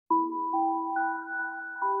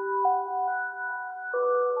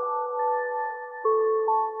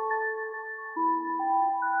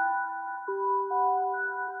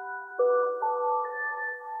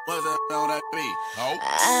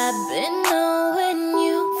I've been knowing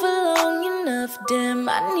you for long enough, damn,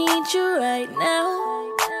 I need you right now.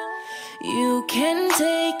 You can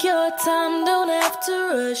take your time, don't have to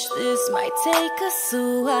rush, this might take us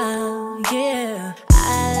a while, yeah.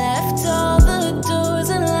 I left all the doors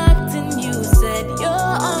unlocked and you said you're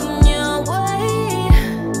on your way.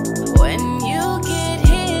 When you get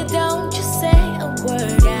here, don't you say a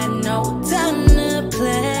word, got no time to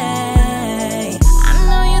play. I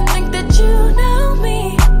know you think that you know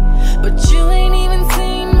me, but you ain't even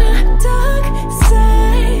seen my dark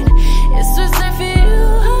side. It's reserved for you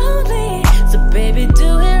only, so baby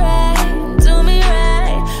do it right, do me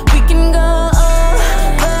right. We can go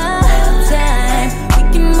over time, we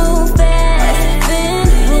can move fast, then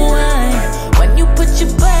rewind. When you put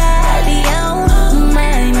your body on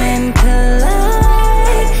mine and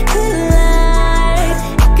collide, collide.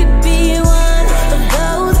 It could be one of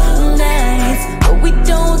those nights where we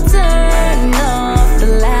don't turn off the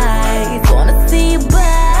lights. Wanna see your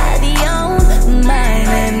body on mine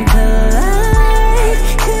and collide,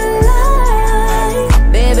 collide.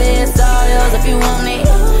 Baby, it's all yours if you want it,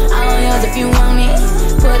 all yours if you want it.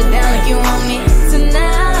 Put it down like you want it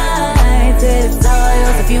tonight. Said it's all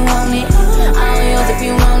yours if you want it, all yours if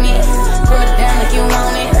you want it. Put it down like you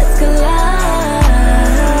want it, let's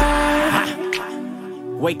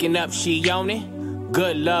collide. Waking up, she on it.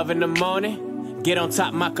 Good love in the morning. Get on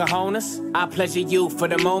top my cojones. I pleasure you for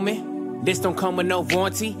the moment. This don't come with no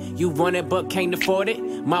warranty. You want it but can't afford it.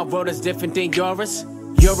 My world is different than yours.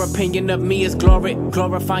 Your opinion of me is glory,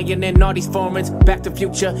 glorifying in all these foreigns. Back to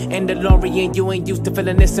Future and DeLorean. You ain't used to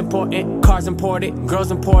feeling this important. Cars imported,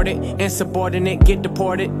 girls imported, insubordinate, get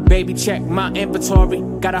deported. Baby, check my inventory.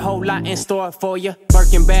 Got a whole lot in store for you.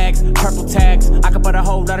 Birkin bags, purple tags. I can put a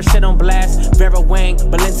whole lot of shit on blast. Vera Wang,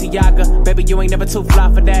 Balenciaga. Baby, you ain't never too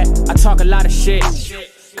fly for that. I talk a lot of shit,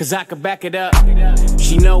 cause I can back it up.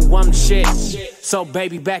 She know I'm the shit, so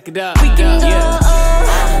baby, back it up. We can go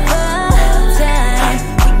over time,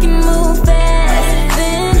 we can move fast,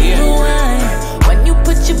 then rewind. When you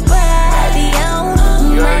put your body on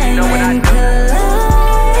mine and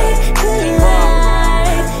collide,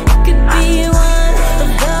 collide. It could be one of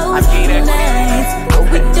those nights where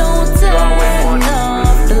we don't turn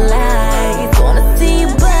off the lights. Wanna see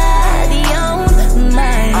your body on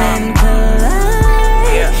mine and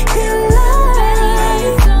collide,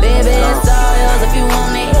 collide. Baby, it's all yours if you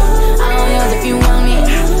want it, all yours if you want it.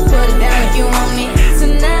 Put it down if you want it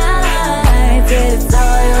tonight. Said it's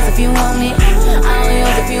all yours if you want it, all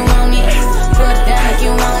yours if you want it. Put it down if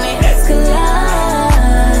you want it, let's collide.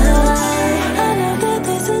 I know that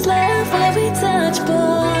this is love when we touch,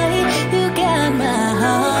 boy. You got my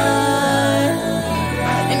heart,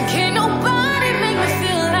 and can't nobody make me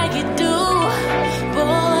feel like you do,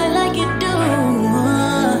 boy, like you do.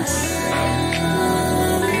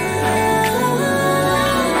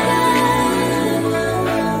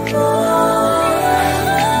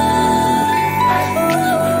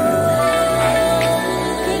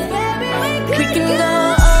 We can go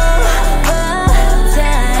over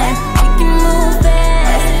time, we can move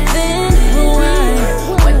fast, then rewind.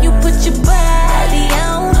 When you put your body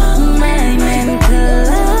on mine and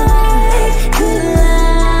collide,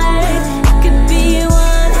 collide. It could be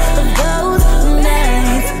one of those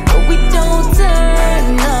nights where we don't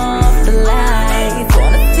turn off the lights.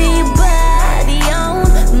 Wanna see your body on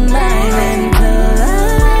mine and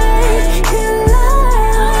collide, collide.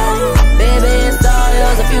 Baby, it's all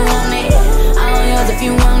yours if you want it, all yours if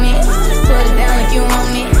you want it. Put it down like you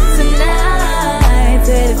want it tonight.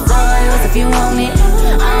 Said it's all yours if you want it,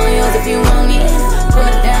 all yours if you want it. Put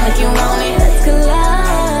it down like you want it, let's collide.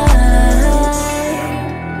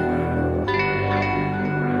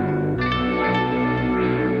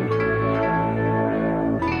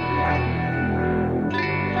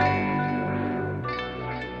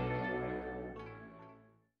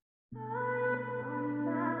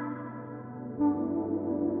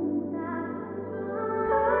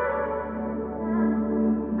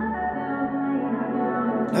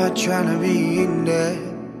 Not tryna be in there,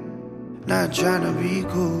 not tryna be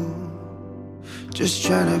cool, just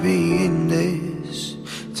tryna be in this.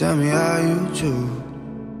 Tell me how you do.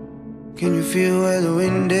 Can you feel where the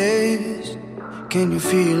wind is? Can you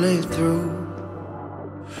feel it through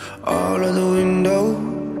all of the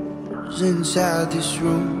windows inside this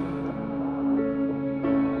room?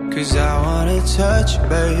 Cause I wanna touch you,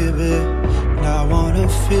 baby, and I wanna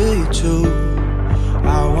feel you too.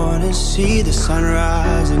 I wanna see the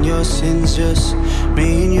sunrise and your sins, just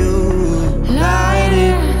me and you. Light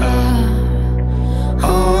it up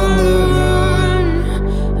on the run.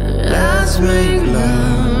 Let's make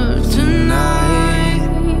love tonight.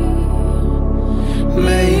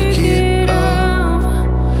 make it up,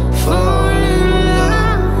 fall in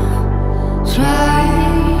love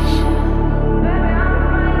twice.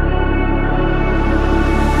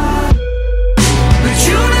 But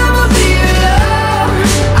you never be alone.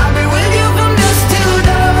 I've been with you from dusk till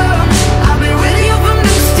dawn. I've been with you from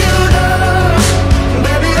dusk till dawn.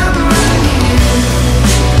 Baby, I'm right here.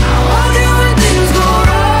 I hold you when things go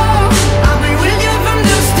wrong. I've been with you from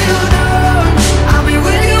dusk till dawn. I've been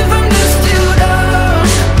with you from dusk till dawn.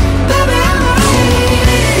 Baby, I'm right here.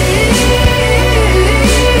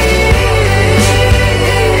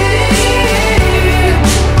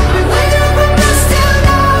 I'm with you from dusk till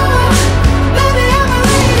dawn. Baby, I'm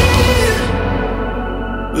right here.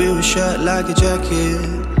 We were shot like a jacket,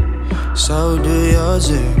 so do yours.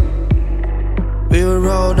 We would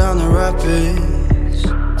roll down the rapids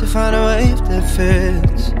to find a wave that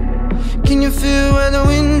fits. Can you feel where the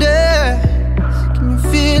wind is? Can you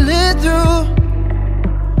feel it through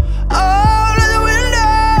all of the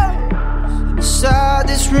windows inside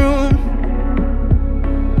this room?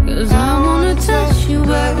 'Cause I wanna touch you,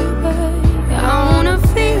 baby. I wanna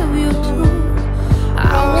feel you too. I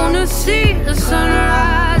wanna see the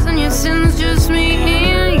sunrise and your sins, just me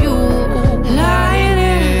and you. Light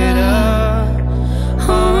it up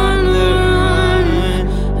on the run.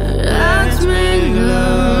 Let's make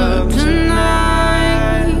love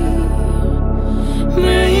tonight.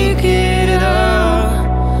 Make it up,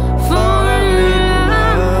 fall in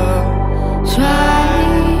love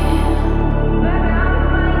twice.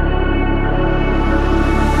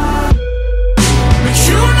 But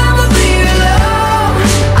you never be alone.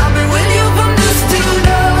 I've been with you from dusk till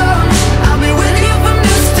dawn. I've been with you from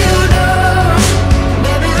dusk till dawn.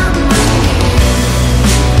 Baby, I'm right here.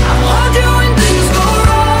 I hold you when things go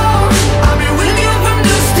wrong. I've been with you from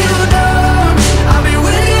dusk till dawn. I've been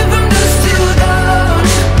with you from dusk till dawn.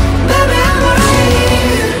 Baby, I'm right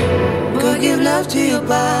here. Go give love to your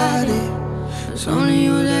body. It's only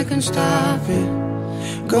you that can stop it.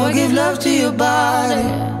 Go give love to your body.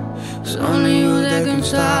 It's only you that can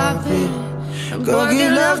stop it. Go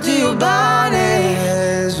give love to your body.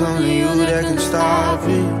 It's only you that can stop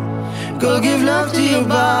it. Go give love to your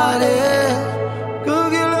body. Go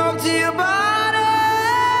give love to your body.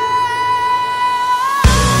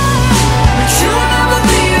 But you never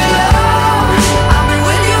be alone. I've been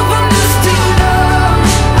with you from dusk till dawn.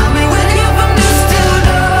 I've been with you from dusk till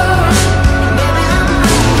dawn. Baby, I'm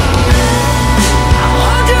right here. I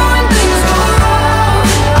hold you when things go wrong.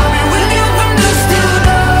 I've been with you from dusk till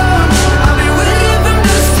dawn. I've been with you from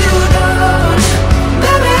dusk till dawn.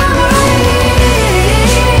 Baby, I'm right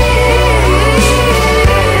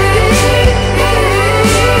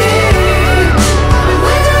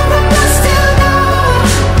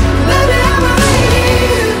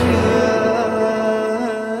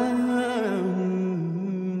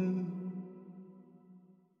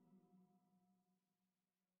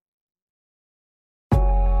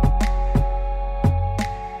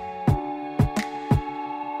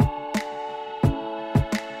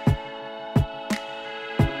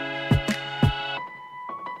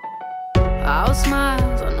I'll smile,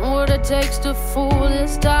 I know what it takes to fool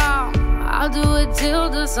this town. I'll do it till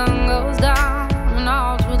the sun goes down and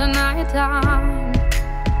all through the night time.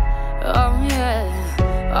 Oh yeah,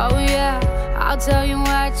 oh yeah, I'll tell you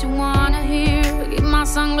what you wanna hear. Keep my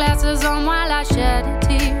sunglasses on while I shed a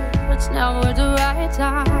tear. It's never the right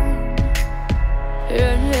time.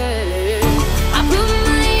 Yeah, yeah. I put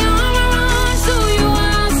my arm around, show you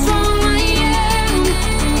how strong I am.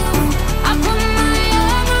 I put my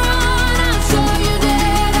arm around, I'll show you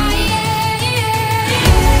that I am.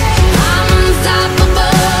 I'm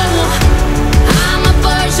unstoppable. I'm a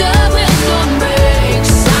Porsche with no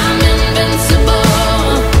brakes. I'm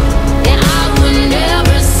invincible. Yeah, I win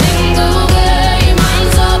every single game. I'm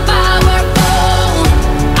so powerful.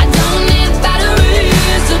 I don't need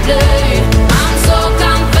batteries to play. I'm so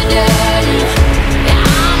confident. Yeah,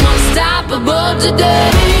 I'm unstoppable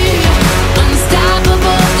today.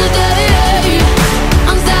 Unstoppable today.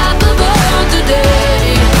 Unstoppable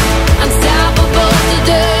today. Unstoppable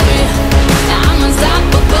today. Yeah, I'm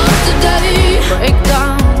unstoppable today. Break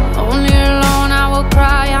down, only alone I will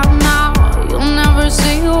cry out now. You'll never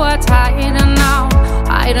see what's hiding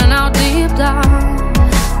out deep down.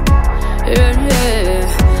 Yeah,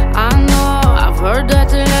 yeah. I know, I've heard that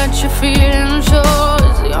to let your feelings show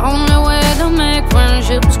is the only way to make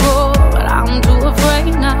friendships grow, but I'm too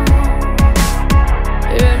afraid now.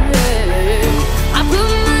 Yeah, yeah. I put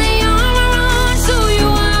my arm around, show you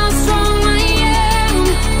how strong I am.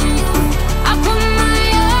 I put my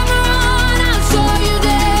arm around, I'll show you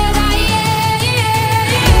that I am.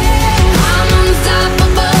 I'm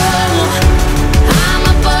unstoppable. I'm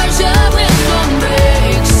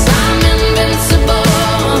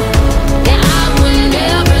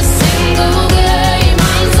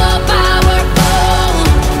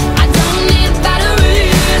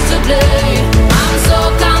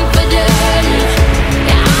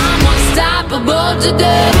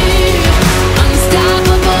today.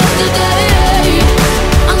 Unstoppable today.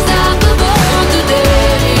 Unstoppable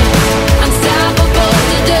today. Unstoppable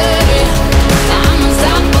today. I'm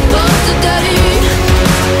unstoppable today.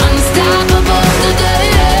 Unstoppable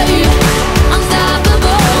today.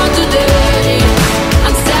 Unstoppable today.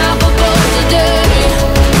 Unstoppable today.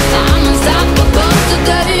 I'm unstoppable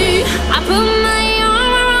today. I put my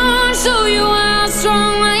armor on, show you how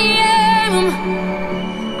strong I am.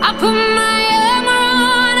 I put my armor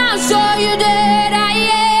on, I'll show you that I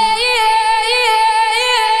am.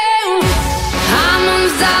 I'm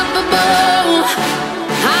unstoppable.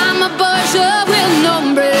 I'm a Porsche with no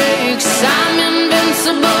brakes. I'm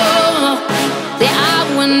invincible. Yeah, I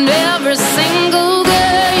win every single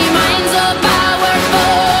game. I'm so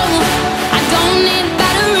powerful. I don't need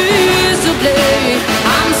batteries to play.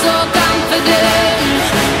 I'm so confident.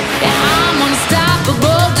 Yeah, I'm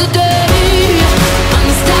unstoppable today.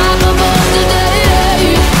 Unstoppable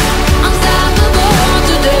today. Unstoppable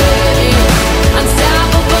today.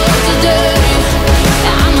 Unstoppable today.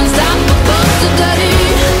 Yeah, I'm unstoppable today.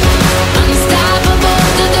 Unstoppable today. Unstoppable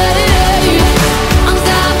today.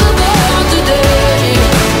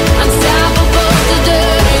 Unstoppable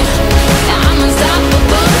today. Yeah, I'm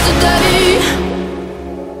unstoppable today.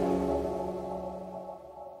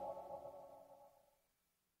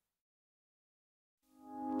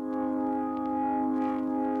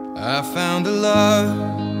 I found a love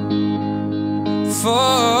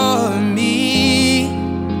for me.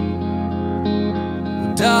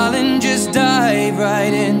 Well, darling, just dive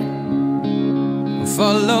right in and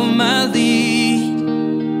follow my lead.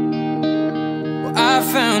 Well, I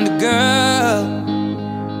found a girl,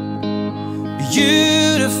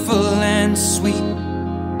 beautiful and sweet.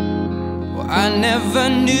 Well, I never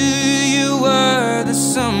knew you were the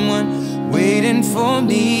someone waiting for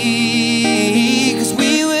me. 'Cause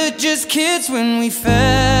we were just kids when we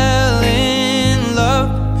fell in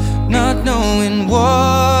love, not knowing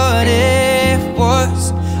what it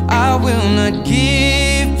was. I will not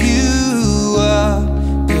give you up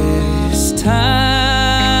this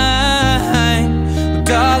time. But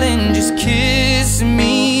darling, just kiss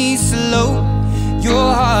me slow.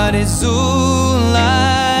 Your heart is all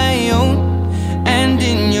I own, and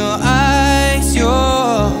in your eyes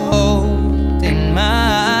you're holding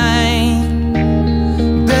mine.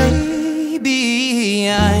 Baby,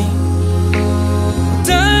 I'm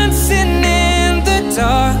dancing in the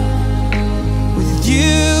dark with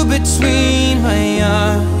you between my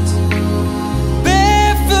arms,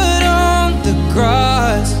 barefoot on the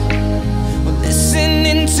grass. We're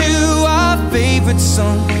listening to our favorite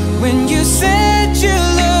song. When you said you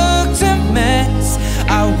looked a mess,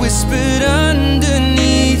 I whispered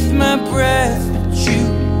underneath my breath, but you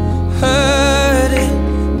heard it.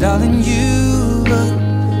 Darling, you look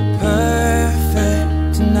perfect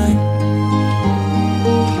tonight.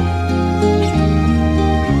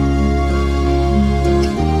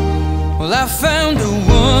 Well, I found a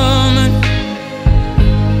woman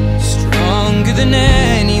stronger than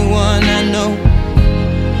anyone I know.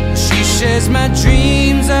 She shares my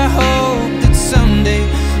dreams. I hope that someday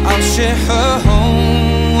I'll share her home.